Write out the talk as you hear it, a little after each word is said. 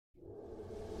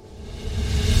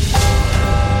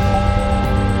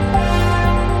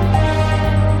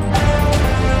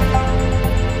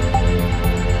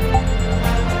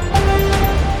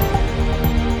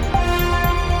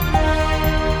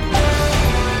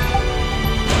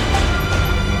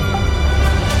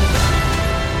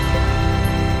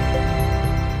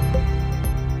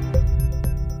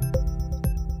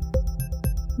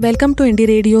Welcome to Indie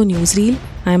Radio Newsreel.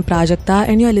 I am Prajakta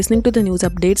and you are listening to the news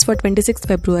updates for 26th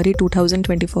February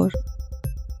 2024.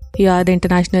 Here are the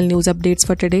international news updates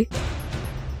for today.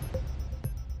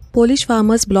 Polish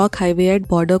farmers block highway at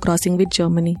border crossing with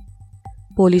Germany.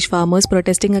 Polish farmers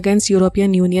protesting against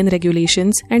European Union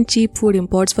regulations and cheap food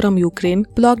imports from Ukraine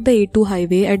blocked the A2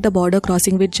 highway at the border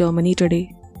crossing with Germany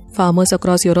today. Farmers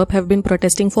across Europe have been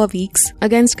protesting for weeks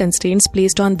against constraints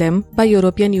placed on them by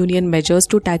European Union measures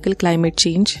to tackle climate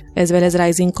change, as well as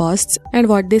rising costs and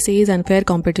what they say is unfair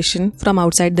competition from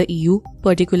outside the EU,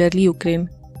 particularly Ukraine.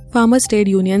 Farmers' trade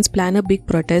unions plan a big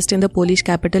protest in the Polish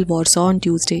capital Warsaw on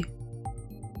Tuesday.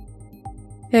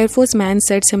 Air Force man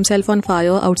sets himself on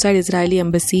fire outside Israeli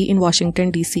embassy in Washington,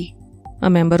 D.C. A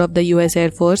member of the US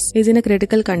Air Force is in a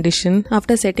critical condition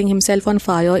after setting himself on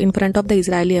fire in front of the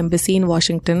Israeli embassy in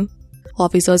Washington.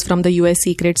 Officers from the US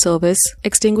Secret Service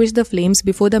extinguished the flames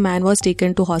before the man was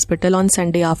taken to hospital on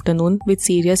Sunday afternoon with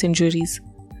serious injuries.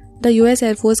 The US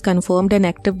Air Force confirmed an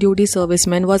active duty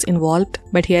serviceman was involved,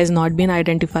 but he has not been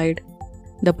identified.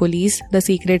 The police, the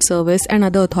Secret Service and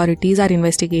other authorities are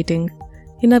investigating.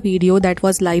 In a video that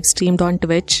was live streamed on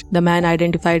Twitch, the man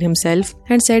identified himself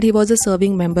and said he was a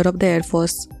serving member of the Air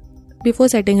Force. Before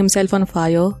setting himself on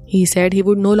fire, he said he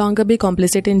would no longer be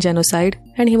complicit in genocide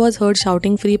and he was heard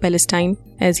shouting "Free Palestine"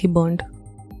 as he burned.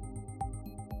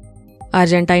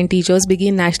 Argentine teachers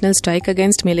begin national strike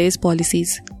against Milei's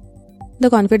policies.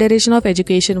 The Confederation of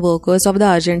Education Workers of the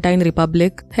Argentine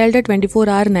Republic held a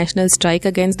 24-hour national strike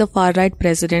against the far-right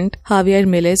president Javier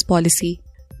Milei's policy.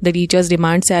 The teachers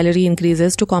demand salary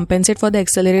increases to compensate for the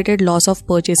accelerated loss of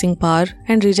purchasing power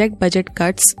and reject budget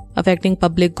cuts affecting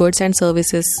public goods and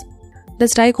services. The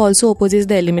strike also opposes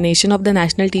the elimination of the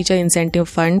National Teacher Incentive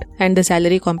Fund and the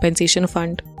Salary Compensation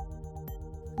Fund.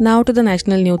 Now to the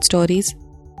national news stories.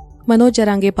 Manoj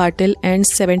Jarange-Patil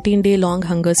ends 17-day-long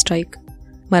hunger strike.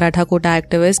 Maratha quota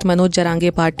activist Manoj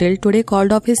Jarange-Patil today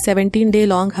called off his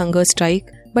 17-day-long hunger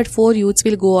strike, but 4 youths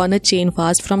will go on a chain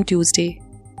fast from Tuesday.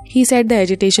 He said the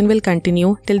agitation will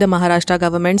continue till the Maharashtra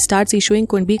government starts issuing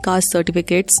Kunbi caste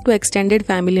certificates to extended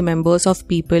family members of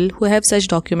people who have such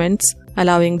documents,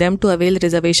 allowing them to avail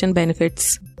reservation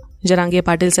benefits.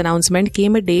 Jarange-Patil's announcement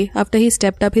came a day after he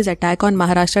stepped up his attack on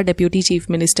Maharashtra Deputy Chief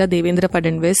Minister Devendra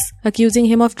Fadnavis, accusing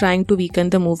him of trying to weaken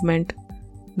the movement.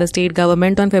 The state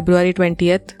government on February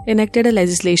 20th enacted a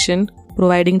legislation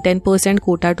providing 10%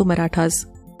 quota to Marathas.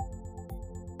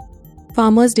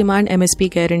 Farmers demand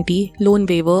MSP guarantee loan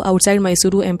waiver outside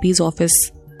Mysuru MP's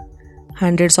office.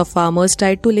 Hundreds of farmers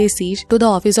tried to lay siege to the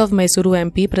office of Mysuru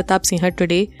MP Pratap Sinha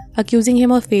today, accusing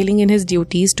him of failing in his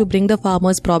duties to bring the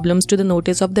farmers' problems to the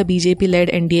notice of the BJP-led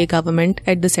NDA government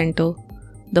at the centre.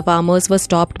 The farmers were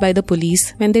stopped by the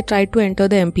police when they tried to enter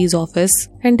the MP's office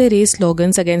and they raised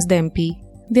slogans against the MP.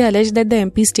 They alleged that the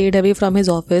MP stayed away from his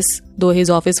office, though his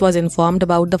office was informed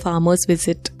about the farmers'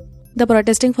 visit. The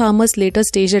protesting farmers later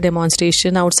staged a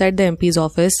demonstration outside the MP's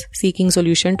office, seeking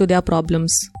solution to their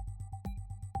problems.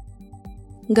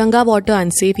 Ganga water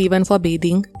unsafe even for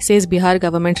bathing, says Bihar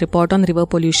government report on river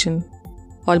pollution.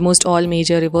 Almost all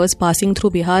major rivers passing through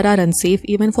Bihar are unsafe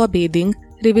even for bathing,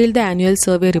 revealed the annual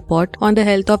survey report on the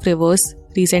health of rivers,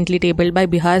 recently tabled by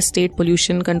Bihar State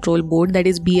Pollution Control Board, that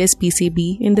is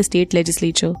BSPCB, in the state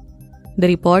legislature. The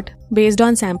report, based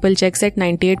on sample checks at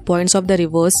 98 points of the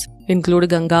rivers, include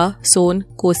Ganga, Son,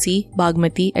 Kosi,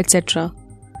 Bagmati, etc.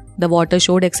 The water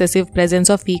showed excessive presence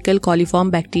of fecal coliform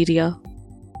bacteria.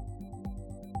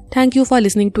 Thank you for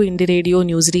listening to Indie Radio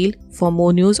Newsreel. For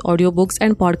more news, audiobooks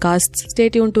and podcasts, stay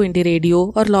tuned to Indie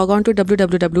Radio or log on to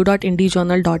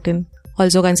www.indiejournal.in.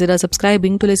 Also consider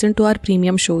subscribing to listen to our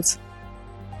premium shows.